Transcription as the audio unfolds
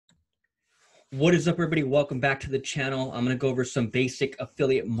What is up, everybody? Welcome back to the channel. I'm going to go over some basic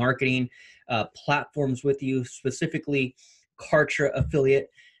affiliate marketing platforms with you, specifically Kartra affiliate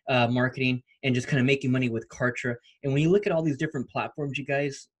marketing, and just kind of making money with Kartra. And when you look at all these different platforms, you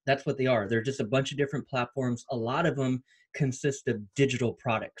guys, that's what they are. They're just a bunch of different platforms. A lot of them consist of digital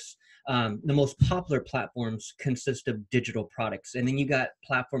products. The most popular platforms consist of digital products. And then you got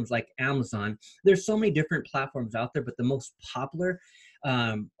platforms like Amazon. There's so many different platforms out there, but the most popular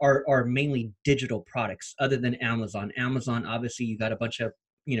are mainly digital products other than Amazon. Amazon, obviously, you got a bunch of,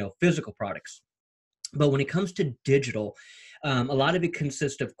 physical products. But when it comes to digital, a lot of it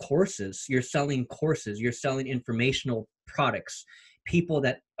consists of courses. You're selling courses, you're selling informational products, people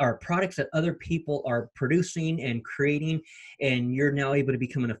that are products that other people are producing and creating, and you're now able to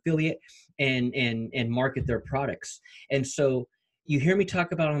become an affiliate and market their products. And so you hear me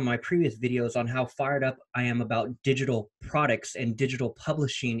talk about on my previous videos on how fired up I am about digital products and digital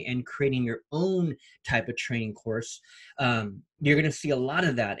publishing and creating your own type of training course. You're going to see a lot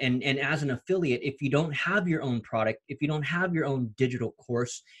of that. And as an affiliate, if you don't have your own product, if you don't have your own digital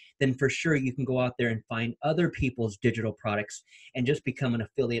course, then for sure you can go out there and find other people's digital products and just become an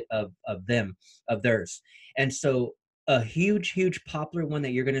affiliate of theirs. And so a huge popular one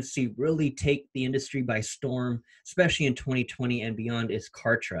that you're going to see really take the industry by storm, especially in 2020 and beyond, is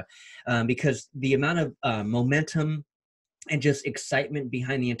Kartra, because the amount of momentum and just excitement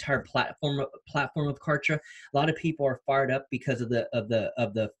behind the entire platform of Kartra. A lot of people are fired up because of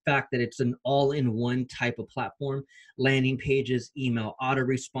the fact that it's an all-in-one type of platform: landing pages, email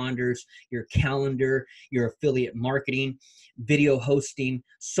autoresponders, your calendar, your affiliate marketing, video hosting.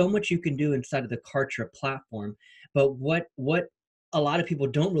 So much you can do inside of the Kartra platform. But what a lot of people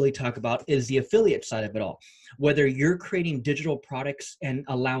don't really talk about is the affiliate side of it all. Whether you're creating digital products and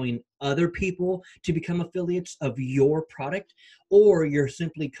allowing other people to become affiliates of your product, or you're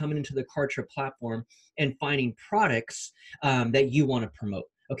simply coming into the Kartra platform and finding products that you want to promote.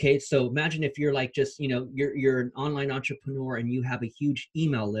 Okay, so imagine if you're like just, you're an online entrepreneur and you have a huge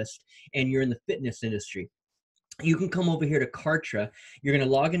email list and you're in the fitness industry. You can come over here to Kartra. You're going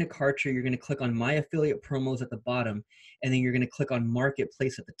to log into Kartra. You're going to click on My Affiliate Promos at the bottom, and then you're going to click on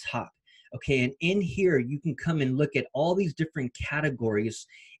Marketplace at the top. Okay, and in here, you can come and look at all these different categories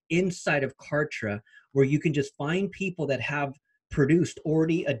inside of Kartra, where you can just find people that have produced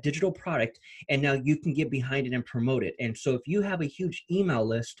already a digital product, and now you can get behind it and promote it. And so if you have a huge email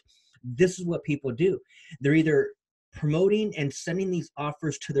list, this is what people do. They're either promoting and sending these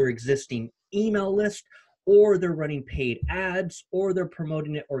offers to their existing email list, or they're running paid ads, or they're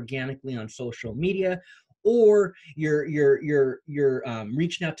promoting it organically on social media, or you're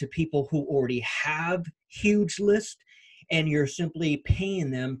reaching out to people who already have huge lists, and you're simply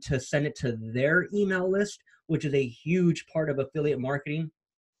paying them to send it to their email list, which is a huge part of affiliate marketing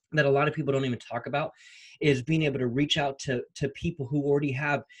that a lot of people don't even talk about, is being able to reach out to people who already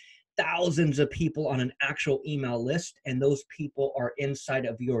have thousands of people on an actual email list, and those people are inside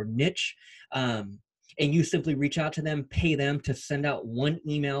of your niche. And you simply reach out to them, pay them to send out one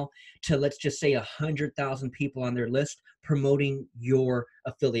email to, let's just say, 100,000 people on their list promoting your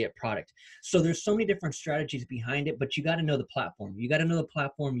affiliate product. So there's so many different strategies behind it, but you got to know the platform. You got to know the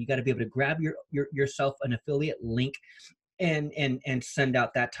platform. You got to be able to grab yourself an affiliate link and send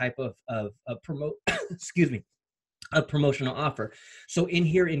out that type of promote, excuse me, a promotional offer. So in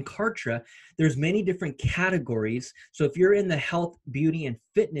here in Kartra, there's many different categories. So if you're in the health, beauty, and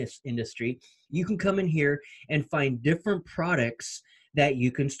fitness industry, you can come in here and find different products that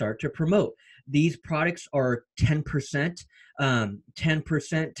you can start to promote. These products are 10%, 10%,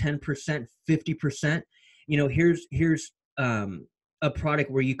 10%, 50%. Here's a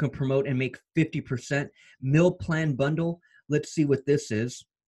product where you can promote and make 50%. Meal plan bundle. Let's see what this is.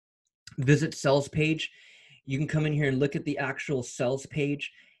 Visit sales page. You can come in here and look at the actual sales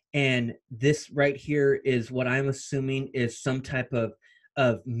page. And this right here is what I'm assuming is some type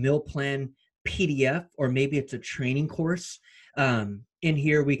of meal plan PDF, or maybe it's a training course. In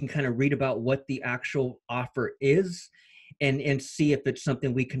here, we can kind of read about what the actual offer is and see if it's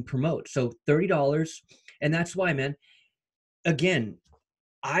something we can promote. So $30. And that's why, man, again,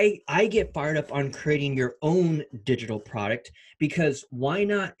 I get fired up on creating your own digital product, because why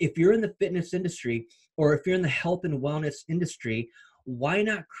not? If you're in the fitness industry, or if you're in the health and wellness industry, why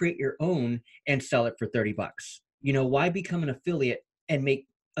not create your own and sell it for 30 bucks? Why become an affiliate and make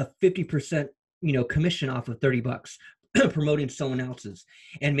a 50%, commission off of 30 bucks promoting someone else's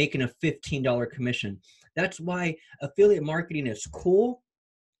and making a $15 commission? That's why affiliate marketing is cool,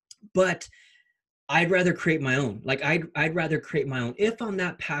 but I'd rather create my own. Like I'd rather create my own. If I'm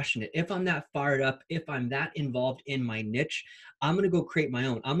that passionate, if I'm that fired up, if I'm that involved in my niche, I'm going to go create my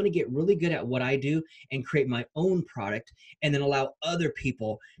own. I'm going to get really good at what I do and create my own product, and then allow other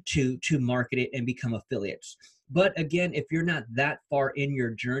people to market it and become affiliates. But again, if you're not that far in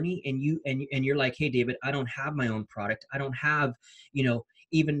your journey, and you're like, hey David, I don't have my own product. I don't have,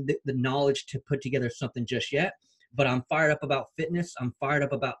 even the knowledge to put together something just yet, but I'm fired up about fitness. I'm fired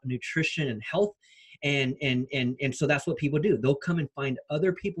up about nutrition and health. And so that's what people do. They'll come and find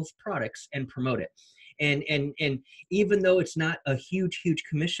other people's products and promote it. And even though it's not a huge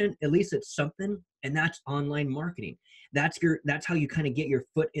commission, at least it's something. And that's online marketing. That's how you kind of get your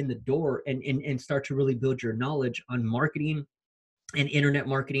foot in the door and start to really build your knowledge on marketing and internet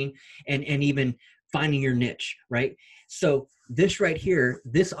marketing, and even finding your niche, right? So this right here,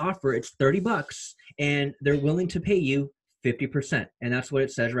 this offer, it's $30, and they're willing to pay you 50%. And that's what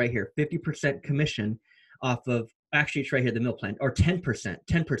it says right here, 50% commission off of, actually it's right here, the meal plan, or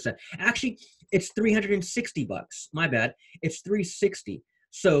 10%. Actually, it's $360. My bad. It's $360.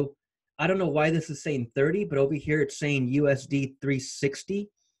 So I don't know why this is saying 30, but over here it's saying USD 360.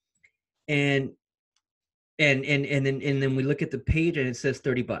 And then we look at the page and it says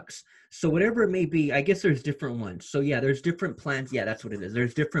 $30. So whatever it may be, I guess there's different ones. So yeah, there's different plans. Yeah, that's what it is.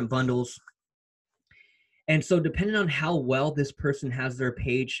 There's different bundles. And so depending on how well this person has their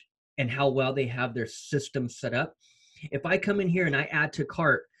page and how well they have their system set up, if I come in here and I add to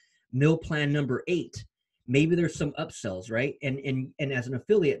cart meal plan number 8, maybe there's some upsells, right? And as an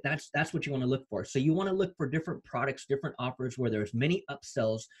affiliate, that's what you want to look for. So you want to look for different products, different offers where there's many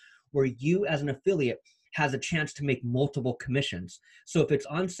upsells, where you as an affiliate has a chance to make multiple commissions. So if it's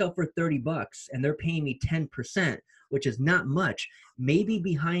on sale for $30 and they're paying me 10%, which is not much, maybe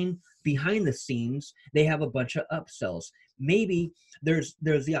behind the scenes, they have a bunch of upsells. Maybe there's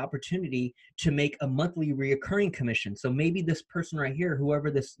the opportunity to make a monthly reoccurring commission. So maybe this person right here, whoever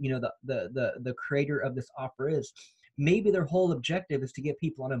this, the creator of this offer is, maybe their whole objective is to get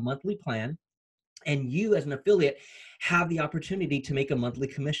people on a monthly plan, and you as an affiliate have the opportunity to make a monthly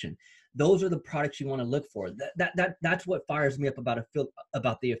commission. Those are the products you want to look for. That's what fires me up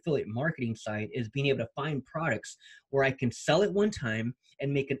about the affiliate marketing side, is being able to find products where I can sell it one time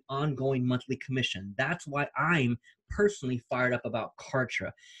and make an ongoing monthly commission. That's why I'm personally fired up about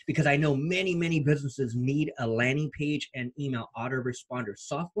Kartra, because I know many businesses need a landing page and email autoresponder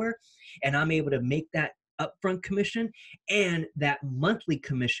software, and I'm able to make that upfront commission and that monthly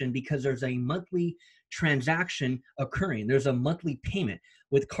commission because there's a monthly transaction occurring. There's a monthly payment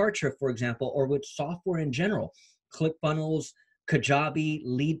with Kartra, for example, or with software in general, ClickFunnels, Kajabi,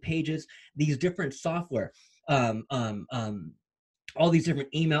 Lead Pages, these different software, all these different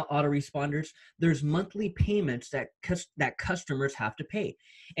email autoresponders. There's monthly payments that customers have to pay.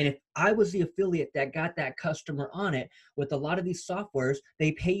 And if I was the affiliate that got that customer on it, with a lot of these softwares,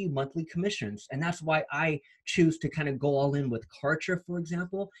 they pay you monthly commissions. And that's why I choose to kind of go all in with Kartra, for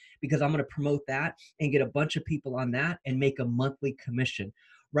example, because I'm going to promote that and get a bunch of people on that and make a monthly commission,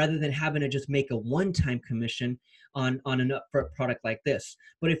 rather than having to just make a one-time commission on an upfront product like this.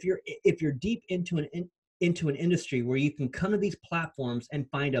 But if you're deep into an industry where you can come to these platforms and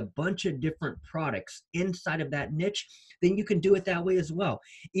find a bunch of different products inside of that niche, then you can do it that way as well.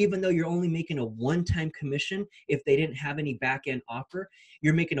 Even though you're only making a one-time commission, if they didn't have any back-end offer,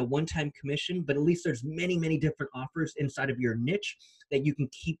 you're making a one-time commission, but at least there's many different offers inside of your niche that you can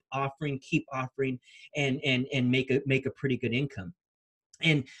keep offering and make a pretty good income.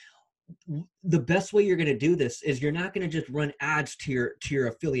 And the best way you're going to do this is you're not going to just run ads to your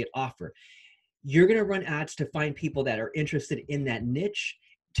affiliate offer. You're going to run ads to find people that are interested in that niche,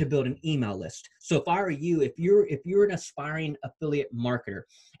 to build an email list. So if I were you, if you're an aspiring affiliate marketer,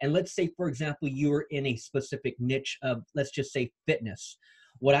 and let's say, for example, you're in a specific niche of, let's just say, fitness,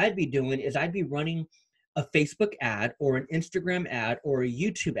 what I'd be doing is I'd be running a Facebook ad or an Instagram ad or a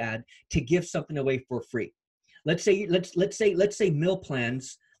YouTube ad to give something away for free. Let's say meal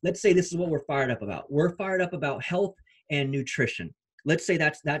plans. Let's say this is what we're fired up about. We're fired up about health and nutrition. Let's say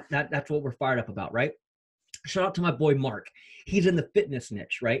that's what we're fired up about, right? Shout out to my boy Mark. He's in the fitness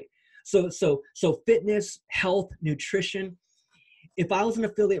niche, right? So fitness, health, nutrition. If I was an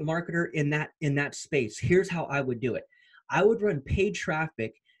affiliate marketer in that space, here's how I would do it. I would run paid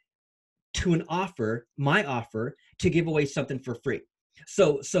traffic to an offer, my offer, to give away something for free.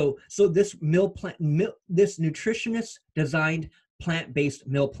 So this this nutritionist designed plant-based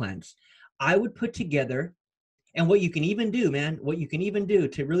meal plans, I would put together. And what you can even do,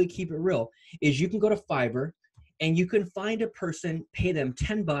 to really keep it real, is you can go to Fiverr and you can find a person, pay them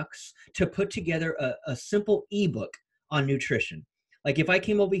 $10 to put together a simple ebook on nutrition. Like if I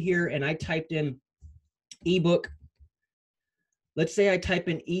came over here and I typed in ebook. Let's say I type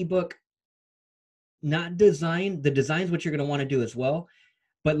in ebook, not design. The design is what you're going to want to do as well.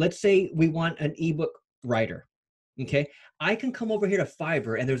 But let's say we want an ebook writer. Okay. I can come over here to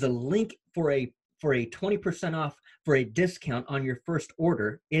Fiverr and there's a link for a 20% off for a discount on your first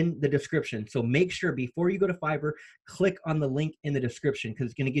order in the description. So make sure before you go to Fiverr, click on the link in the description because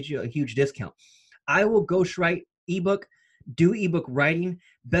it's going to get you a huge discount. I will ghostwrite ebook, do ebook writing,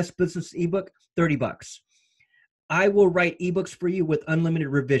 best business ebook, $30. I will write ebooks for you with unlimited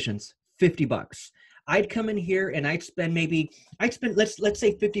revisions, $50. I'd come in here and I'd spend let's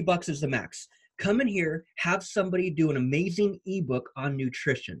say $50 is the max. Come in here, have somebody do an amazing ebook on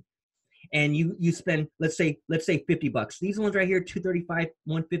nutrition. And you spend, let's say $50. These ones right here, 235,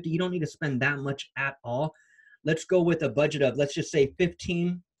 150, you don't need to spend that much at all. Let's go with a budget of, let's just say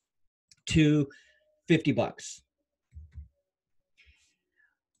 15 to $50.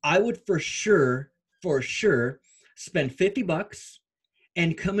 I would for sure spend $50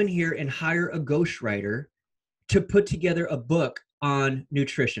 and come in here and hire a ghostwriter to put together a book on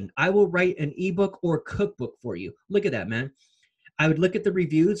nutrition. I will write an ebook or cookbook for you. Look at that, man. I would look at the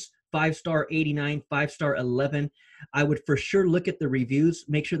reviews, 5-star 89, 5-star 11. I would for sure look at the reviews,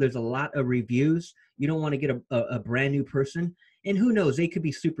 make sure there's a lot of reviews. You don't want to get a brand new person. And who knows, they could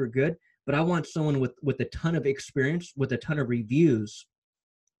be super good, but I want someone with a ton of experience, with a ton of reviews.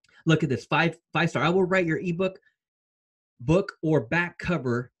 Look at this, five-star. I will write your ebook, book, or back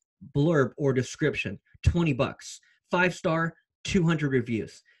cover blurb or description, $20. 5-star, 200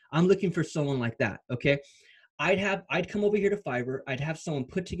 reviews. I'm looking for someone like that, okay? I'd come over here to Fiverr, I'd have someone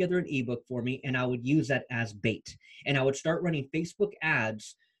put together an ebook for me, and I would use that as bait. And I would start running Facebook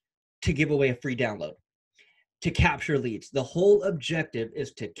ads to give away a free download, to capture leads. The whole objective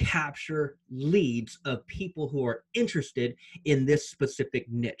is to capture leads of people who are interested in this specific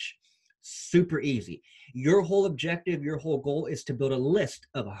niche. Super easy. Your whole objective, your whole goal is to build a list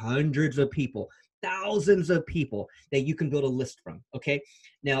of hundreds of people, thousands of people that you can build a list from, okay?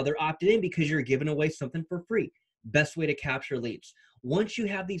 Now, they're opted in because you're giving away something for free. Best way to capture leads. Once you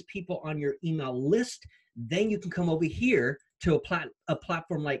have these people on your email list, then you can come over here to a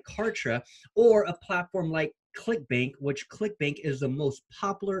platform like Kartra or a platform like ClickBank, which ClickBank is the most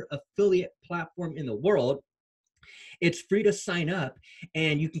popular affiliate platform in the world. It's free to sign up,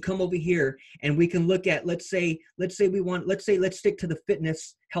 and you can come over here and we can look at, let's stick to the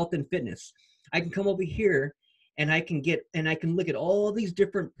fitness, health and fitness. I can come over here and I can look at all these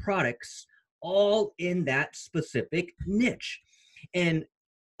different products all in that specific niche. And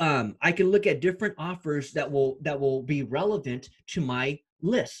I can look at different offers that will be relevant to my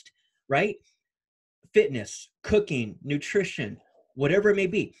list, right? Fitness, cooking, nutrition, whatever it may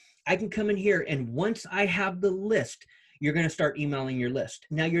be. I can come in here, and once I have the list, you're going to start emailing your list.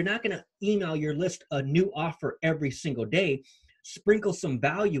 Now, you're not going to email your list a new offer every single day. Sprinkle some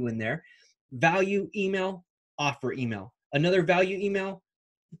value in there. Value email, offer email. Another value email,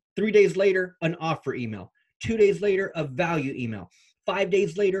 3 days later, an offer email. 2 days later, a value email. 5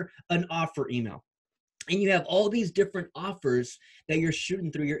 days later, an offer email. And you have all these different offers that you're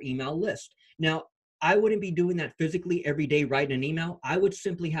shooting through your email list. Now, I wouldn't be doing that physically every day, writing an email. I would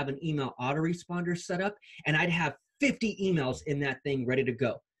simply have an email autoresponder set up, and I'd have 50 emails in that thing ready to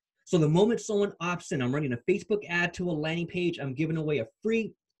go. So the moment someone opts in, I'm running a Facebook ad to a landing page. I'm giving away a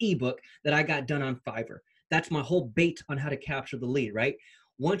free ebook that I got done on Fiverr. That's my whole bait on how to capture the lead, right?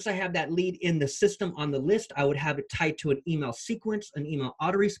 Once I have that lead in the system on the list, I would have it tied to an email sequence, an email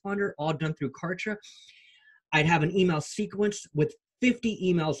autoresponder, all done through Kartra. I'd have an email sequence with 50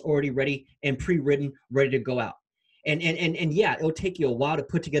 emails already ready and pre-written, ready to go out. And yeah, it'll take you a while to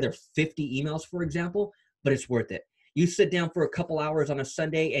put together 50 emails, for example, but it's worth it. You sit down for a couple hours on a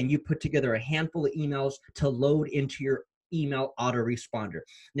Sunday and you put together a handful of emails to load into your email autoresponder.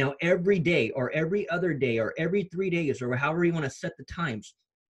 Now, every day or every other day or every 3 days or however you want to set the times,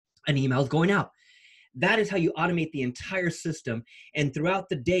 an email is going out. That is how you automate the entire system. And throughout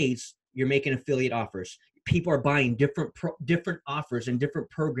the days, you're making affiliate offers. People are buying different offers and different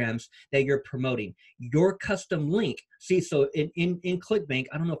programs that you're promoting. Your custom link. See, so in ClickBank,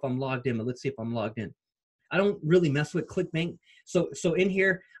 I don't know if I'm logged in, but let's see if I'm logged in. I don't really mess with ClickBank. So in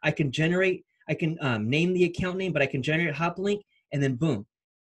here, I can name the account name, but I can generate a hop link, and then boom,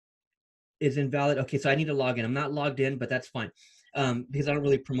 is invalid. Okay, so I need to log in. I'm not logged in, but that's fine. Because I don't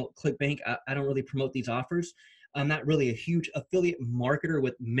really promote ClickBank. I don't really promote these offers. I'm not really a huge affiliate marketer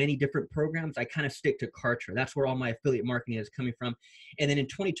with many different programs. I kind of stick to Kartra. That's where all my affiliate marketing is coming from. And then in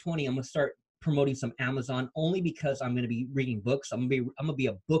 2020, I'm going to start promoting some Amazon only because I'm going to be reading books. I'm going to be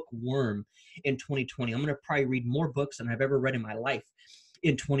a bookworm in 2020. I'm going to probably read more books than I've ever read in my life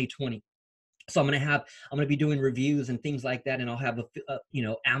in 2020. So I'm going to be doing reviews and things like that. And I'll have you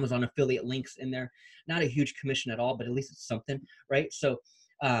know, Amazon affiliate links in there. Not a huge commission at all, but at least it's something, right? So,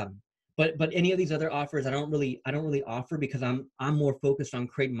 but any of these other offers, I don't really offer, because I'm more focused on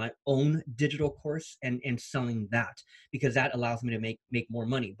creating my own digital course and selling that, because that allows me to make more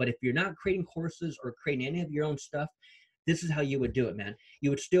money. But if you're not creating courses or creating any of your own stuff, this is how you would do it, man.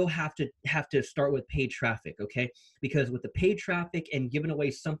 You would still have to start with paid traffic, okay? Because with the paid traffic and giving away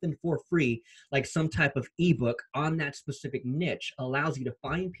something for free, like some type of ebook on that specific niche, allows you to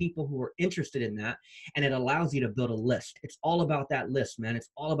find people who are interested in that, and it allows you to build a list. It's all about that list, man. It's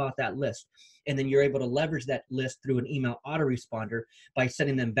all about that list. And then you're able to leverage that list through an email autoresponder by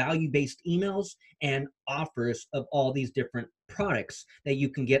sending them value-based emails and offers of all these different products that you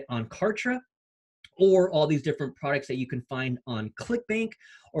can get on Kartra, or all these different products that you can find on ClickBank,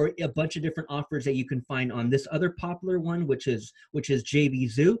 or a bunch of different offers that you can find on this other popular one, which is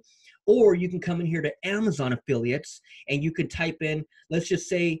JVZoo. Or you can come in here to Amazon affiliates, and you can type in, let's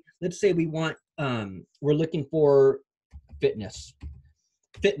say we want, we're looking for fitness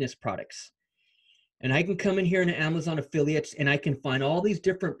products. And I can come in here into Amazon affiliates, and I can find all these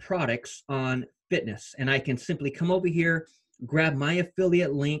different products on fitness. And I can simply come over here, grab my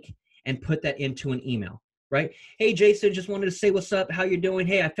affiliate link, and put that into an email, right? Hey, Jason, just wanted to say what's up. How you doing?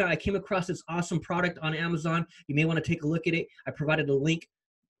 Hey, I came across this awesome product on Amazon. You may want to take a look at it. I provided a link.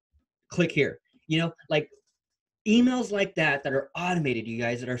 Click here. You know, like emails like that are automated, you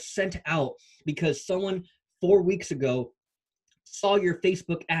guys, that are sent out because someone 4 weeks ago saw your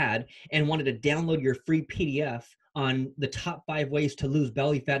Facebook ad and wanted to download your free PDF on the top 5 ways to lose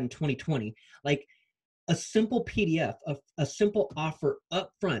belly fat in 2020. Like, a simple PDF, a simple offer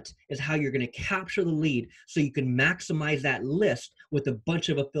up front is how you're going to capture the lead, so you can maximize that list with a bunch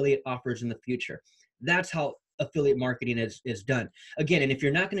of affiliate offers in the future. That's how affiliate marketing is done. Again, and if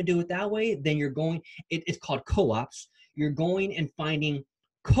you're not going to do it that way, then you're going, it's called co-ops. You're going and finding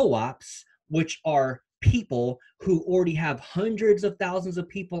co-ops, which are people who already have hundreds of thousands of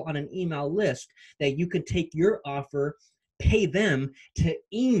people on an email list, that you can take your offer, pay them to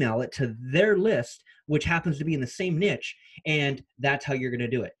email it to their list, which happens to be in the same niche, and that's how you're going to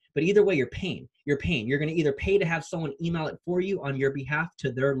do it. But either way, you're paying. You're going to either pay to have someone email it for you on your behalf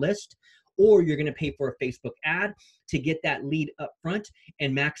to their list, or you're going to pay for a Facebook ad to get that lead up front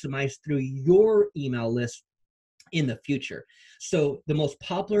and maximize through your email list in the future. So the most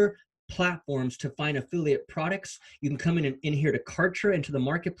popular platforms to find affiliate products, you can come in here to Kartra, into the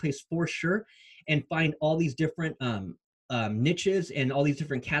marketplace for sure, and find all these different niches and all these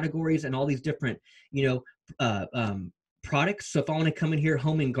different categories and all these different, you know, products. So if I want to come in here,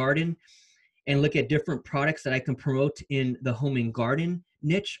 home and garden, and look at different products that I can promote in the home and garden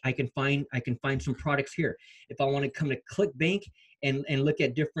niche, I can find some products here. If I want to come to ClickBank and look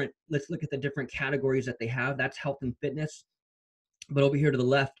at different, let's look at the different categories that they have. That's health and fitness. But over here to the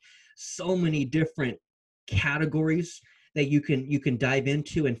left, so many different categories that you can dive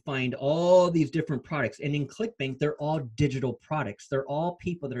into and find all these different products. And in ClickBank, they're all digital products. They're all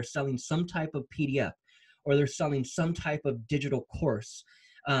people that are selling some type of PDF, or they're selling some type of digital course.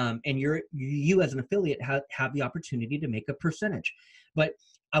 And you as an affiliate have the opportunity to make a percentage. But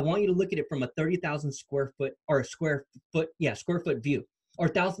I want you to look at it from a 30,000 square foot square foot view, or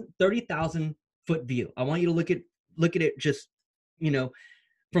 30,000 foot view. I want you to look at it just, you know,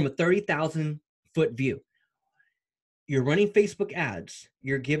 from a 30,000 foot view. You're running Facebook ads,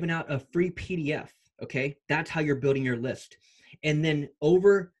 you're giving out a free PDF, okay? That's how you're building your list. And then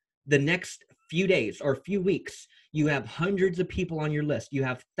over the next few days or few weeks, you have hundreds of people on your list. You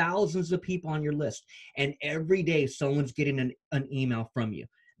have thousands of people on your list. And every day someone's getting an email from you.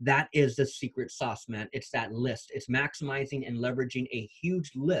 That is the secret sauce, man. It's that list. It's maximizing and leveraging a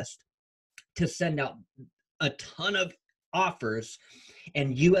huge list to send out a ton of offers,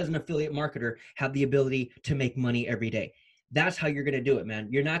 and you as an affiliate marketer have the ability to make money every day. That's how you're going to do it, man.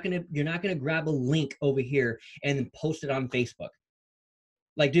 You're not going to grab a link over here and then post it on Facebook.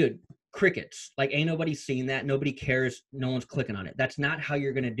 Like, dude, crickets. Like, ain't nobody seeing that. Nobody cares. No one's clicking on it. That's not how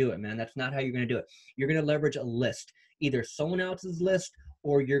you're going to do it, man. That's not how you're going to do it. You're going to leverage a list, either someone else's list,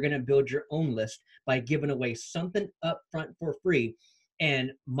 or you're going to build your own list by giving away something up front for free.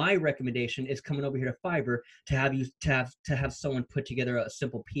 And my recommendation is coming over here to Fiverr to have someone put together a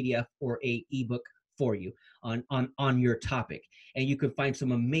simple PDF or a ebook for you on your topic. And you can find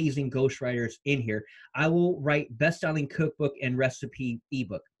some amazing ghostwriters in here. I will write best-selling cookbook and recipe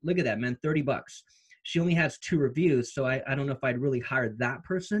ebook. Look at that, man, $30. She only has 2 reviews, so I don't know if I'd really hire that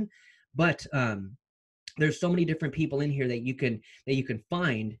person. But there's so many different people in here that you can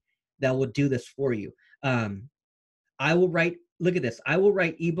find that will do this for you. I will write look at this. I will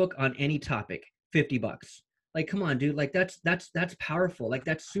write ebook on any topic, 50 bucks. Like, come on, dude. Like that's powerful. Like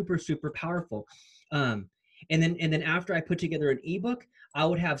that's super, super powerful. Um, and then after I put together an ebook, I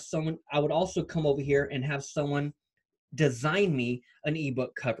would also come over here and have someone design me an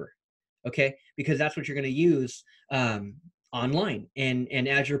ebook cover. Okay. Because that's what you're going to use, online. And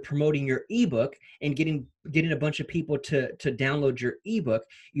as you're promoting your ebook and getting a bunch of people to download your ebook,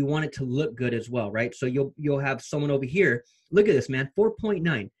 you want it to look good as well, right? So you'll have someone over here. Look at this, man.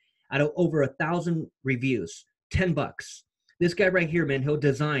 4.9 out of over 1,000 reviews. 10 bucks. This guy right here, man, he'll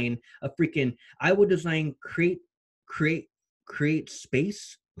design a freaking, I would design create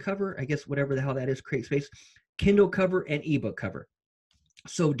space cover, I guess, whatever the hell that is, create space, Kindle cover and ebook cover.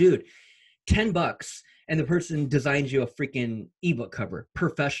 So dude, 10 bucks and the person designs you a freaking ebook cover,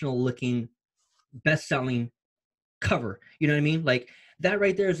 professional looking, best-selling cover. You know what I mean? Like that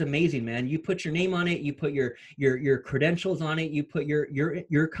right there is amazing, man. You put your name on it, you put your credentials on it, you put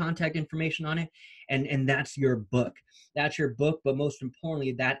your contact information on it, and that's your book. That's your book, but most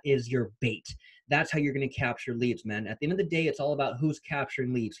importantly, that is your bait. That's how you're going to capture leads, man. At the end of the day, it's all about who's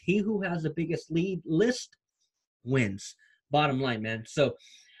capturing leads. He who has the biggest lead list wins. Bottom line, man. So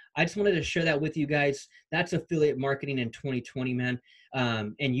I just wanted to share that with you guys. That's affiliate marketing in 2020, man.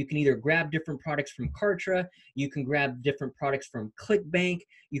 And you can either grab different products from Kartra, you can grab different products from ClickBank,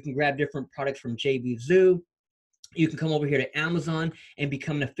 you can grab different products from JVZoo. You can come over here to Amazon and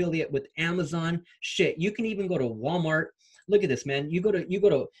become an affiliate with Amazon. Shit, you can even go to Walmart. Look at this, man. You go to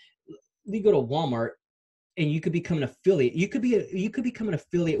Walmart and you could become an affiliate. You could become an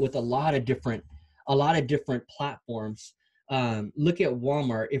affiliate with a lot of different platforms. Look at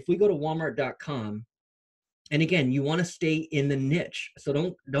Walmart. If we go to walmart.com, and again, you want to stay in the niche.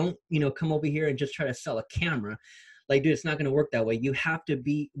 So don't come over here and just try to sell a camera. Like, dude, it's not going to work that way. You have to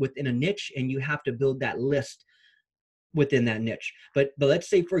be within a niche and you have to build that list within that niche. But let's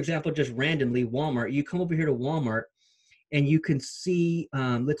say, for example, just randomly Walmart, you come over here to Walmart and you can see,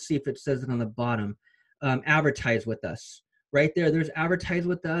 let's see if it says it on the bottom, advertise with us. Right there, there's advertise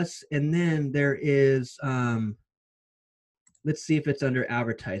with us. And then there is, let's see if it's under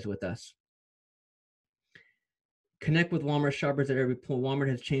advertise with us. Connect with Walmart shoppers at every point. Walmart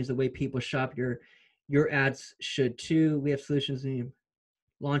has changed the way people shop. Your ads should too. We have solutions.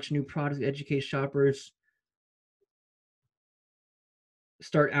 Launch new products, educate shoppers.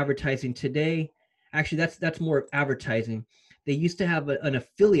 Start advertising today. Actually, that's more advertising. They used to have an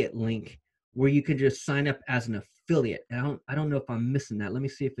affiliate link where you could just sign up as an affiliate. And I don't know if I'm missing that. Let me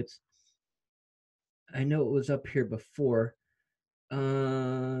see if it's, I know it was up here before.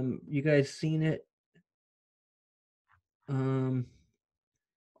 You guys seen it?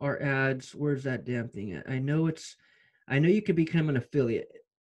 Our ads, where's that damn thing at? I know you could become an affiliate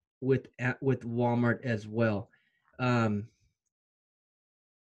with Walmart as well.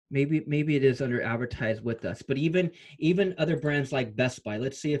 Maybe it is under advertise with us, but even other brands like Best Buy.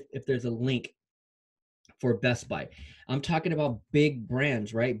 Let's see if there's a link for Best Buy. I'm talking about big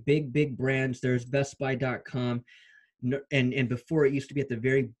brands, right? Big brands. There's bestbuy.com. And before, it used to be at the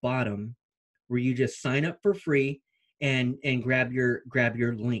very bottom where you just sign up for free and grab your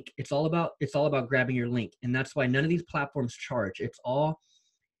link. It's all about grabbing your link. And that's why none of these platforms charge. It's all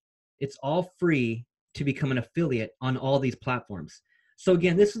free to become an affiliate on all these platforms. So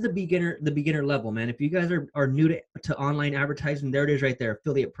again, this is the beginner level, man. If you guys are new to online advertising, there it is right there,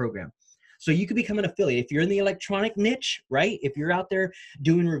 affiliate program. So you could become an affiliate. If you're in the electronic niche, right? If you're out there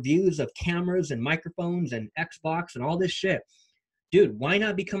doing reviews of cameras and microphones and Xbox and all this shit, dude, why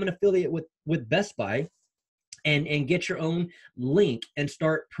not become an affiliate with Best Buy and get your own link and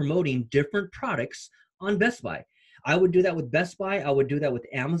start promoting different products on Best Buy? I would do that with Best Buy. I would do that with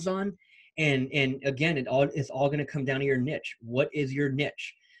Amazon. And again, it's all going to come down to your niche. What is your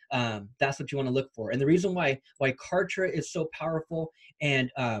niche? That's what you want to look for. And the reason why Kartra is so powerful and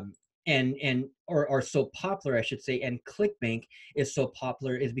so popular, I should say, and ClickBank is so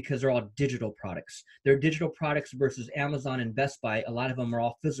popular is because they're all digital products. They're digital products versus Amazon and Best Buy. A lot of them are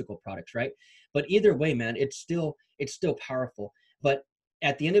all physical products, right? But either way, man, it's still powerful. But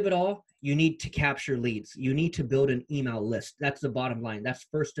at the end of it all, you need to capture leads. You need to build an email list. That's the bottom line. That's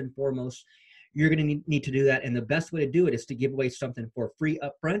first and foremost. You're going to need to do that. And the best way to do it is to give away something for free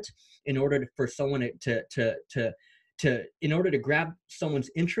upfront in order for someone in order to grab someone's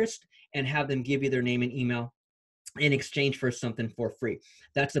interest and have them give you their name and email in exchange for something for free.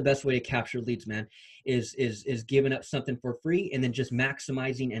 That's the best way to capture leads, man, is giving up something for free and then just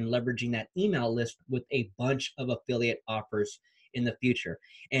maximizing and leveraging that email list with a bunch of affiliate offers in the future.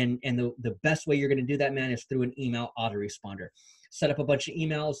 And the best way you're going to do that, man, is through an email autoresponder. Set up a bunch of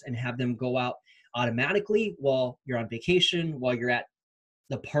emails and have them go out automatically while you're on vacation, while you're at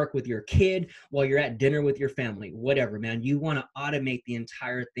the park with your kid, while you're at dinner with your family, whatever, man. You want to automate the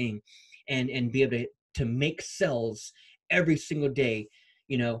entire thing and be able to make sales every single day,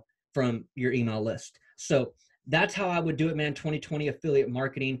 you know, from your email list. So that's how I would do it, man. 2020 affiliate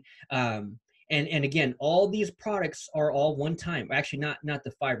marketing. And again, all these products are all one time. Actually, not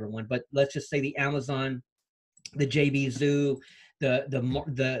the Fiverr one, but let's just say the Amazon, the JVZoo,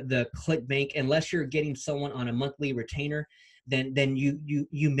 the ClickBank. Unless you're getting someone on a monthly retainer, then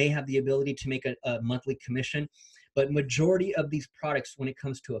you may have the ability to make a monthly commission. But majority of these products, when it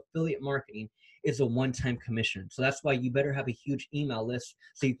comes to affiliate marketing, is a one-time commission. So that's why you better have a huge email list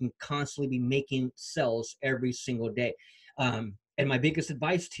so you can constantly be making sales every single day. And my biggest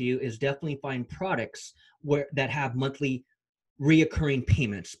advice to you is definitely find products that have monthly reoccurring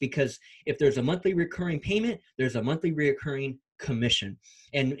payments, because if there's a monthly recurring payment, there's a monthly reoccurring commission.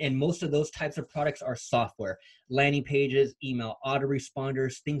 And most of those types of products are software, landing pages, email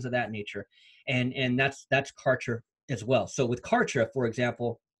autoresponders, things of that nature. And that's Kartra as well. So with Kartra, for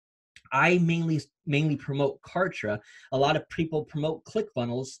example, I mainly promote Kartra. A lot of people promote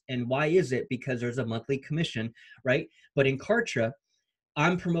ClickFunnels, and why is it? Because there's a monthly commission, right? But in Kartra,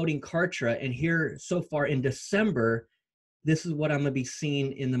 I'm promoting Kartra, and here so far in December, this is what I'm gonna be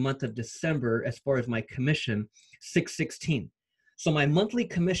seeing in the month of December as far as my commission, 616. So my monthly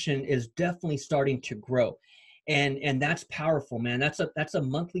commission is definitely starting to grow, and that's powerful, man. That's a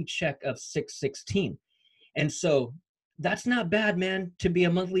monthly check of 616, and so that's not bad, man, to be a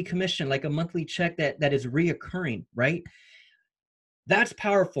monthly commission, like a monthly check that is reoccurring, right? That's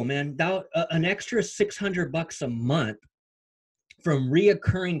powerful, man. An extra $600 a month from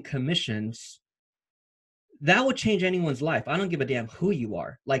reoccurring commissions, that will change anyone's life. I don't give a damn who you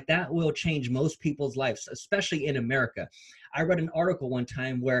are. Like, that will change most people's lives, especially in America. I read an article one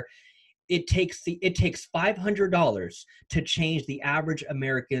time where it takes $500 to change the average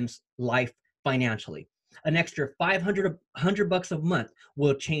American's life financially. An extra $100 a month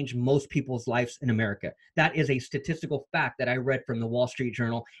will change most people's lives in America. That is a statistical fact that I read from the Wall Street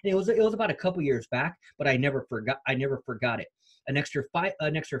Journal, and it was about a couple years back, but I never forgot it. An extra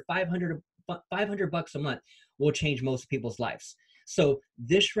 $500 a month will change most people's lives. So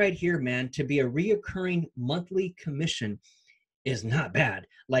this right here, man, to be a reoccurring monthly commission is not bad.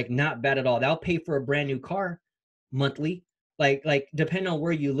 Like, not bad at all. That'll pay for a brand new car monthly. Like depending on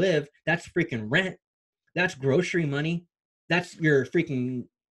where you live, that's freaking rent. That's grocery money. That's your freaking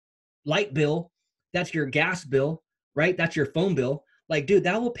light bill. That's your gas bill, right? That's your phone bill. Like, dude,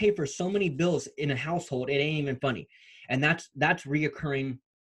 that will pay for so many bills in a household. It ain't even funny. And that's reoccurring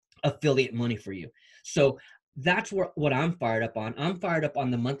affiliate money for you. So that's what I'm fired up on. I'm fired up on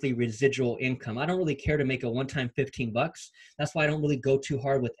the monthly residual income. I don't really care to make a one-time $15. That's why I don't really go too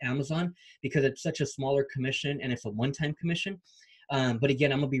hard with Amazon, because it's such a smaller commission and it's a one-time commission. But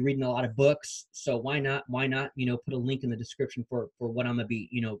again, I'm gonna be reading a lot of books, so why not, put a link in the description for what I'm gonna be,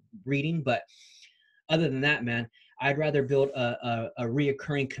 reading. But other than that, man, I'd rather build a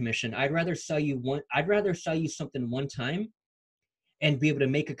reoccurring commission. I'd rather sell you something one time and be able to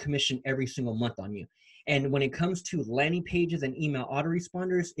make a commission every single month on you. And when it comes to landing pages and email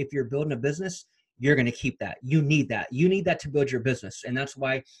autoresponders, if you're building a business, you're going to keep that. You need that. You need that to build your business. And that's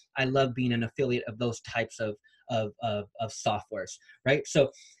why I love being an affiliate of those types of softwares, right?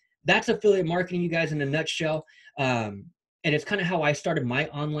 So that's affiliate marketing, you guys, in a nutshell. And it's kind of how I started my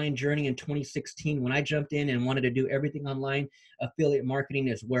online journey in 2016. When I jumped in and wanted to do everything online, affiliate marketing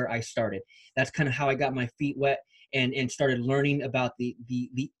is where I started. That's kind of how I got my feet wet and started learning about the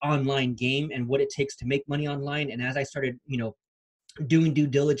online game and what it takes to make money online. And as I started, doing due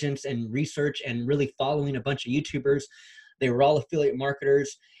diligence and research and really following a bunch of YouTubers, they were all affiliate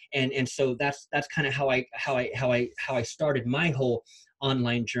marketers. And so that's kind of how I started my whole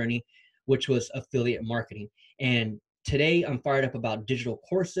online journey, which was affiliate marketing. And today I'm fired up about digital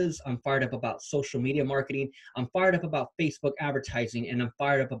courses. I'm fired up about social media marketing. I'm fired up about Facebook advertising, and I'm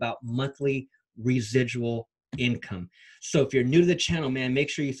fired up about monthly residual income. So if you're new to the channel, man, make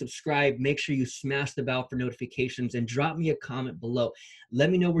sure you subscribe, make sure you smash the bell for notifications, and drop me a comment below. Let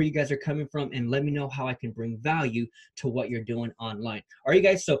me know where you guys are coming from, and let me know how I can bring value to what you're doing online. All right,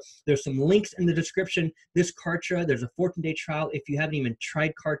 guys, so there's some links in the description. This Kartra, there's a 14-day trial. If you haven't even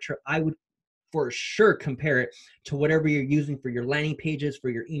tried Kartra, I would for sure compare it to whatever you're using for your landing pages, for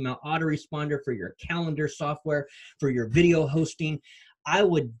your email autoresponder, for your calendar software, for your video hosting. I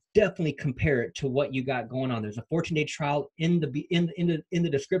would definitely compare it to what you got going on. There's a 14-day trial in the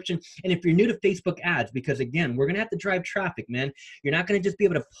description. And if you're new to Facebook ads, because again, we're gonna have to drive traffic, man. You're not gonna just be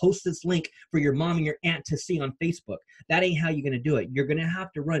able to post this link for your mom and your aunt to see on Facebook. That ain't how you're gonna do it. You're gonna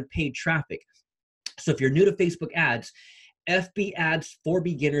have to run paid traffic. So if you're new to Facebook ads,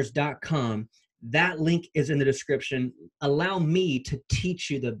 fbadsforbeginners.com. That link is in the description. Allow me to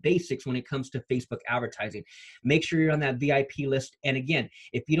teach you the basics when it comes to Facebook advertising. Make sure you're on that VIP list. And again,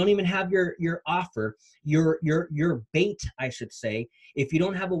 if you don't even have your offer, your bait, I should say, if you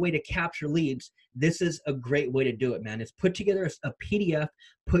don't have a way to capture leads, this is a great way to do it, man. It's put together a PDF,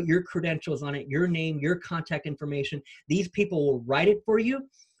 put your credentials on it, your name, your contact information. These people will write it for you.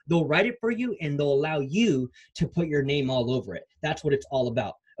 They'll write it for you, and they'll allow you to put your name all over it. That's what it's all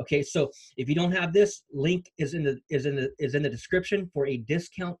about. Okay, so if you don't have this, link is in the description for a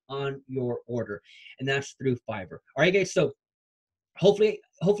discount on your order, and that's through Fiverr. All right, guys. So hopefully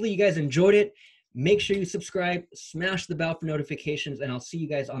you guys enjoyed it. Make sure you subscribe, smash the bell for notifications, and I'll see you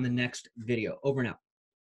guys on the next video. Over and out.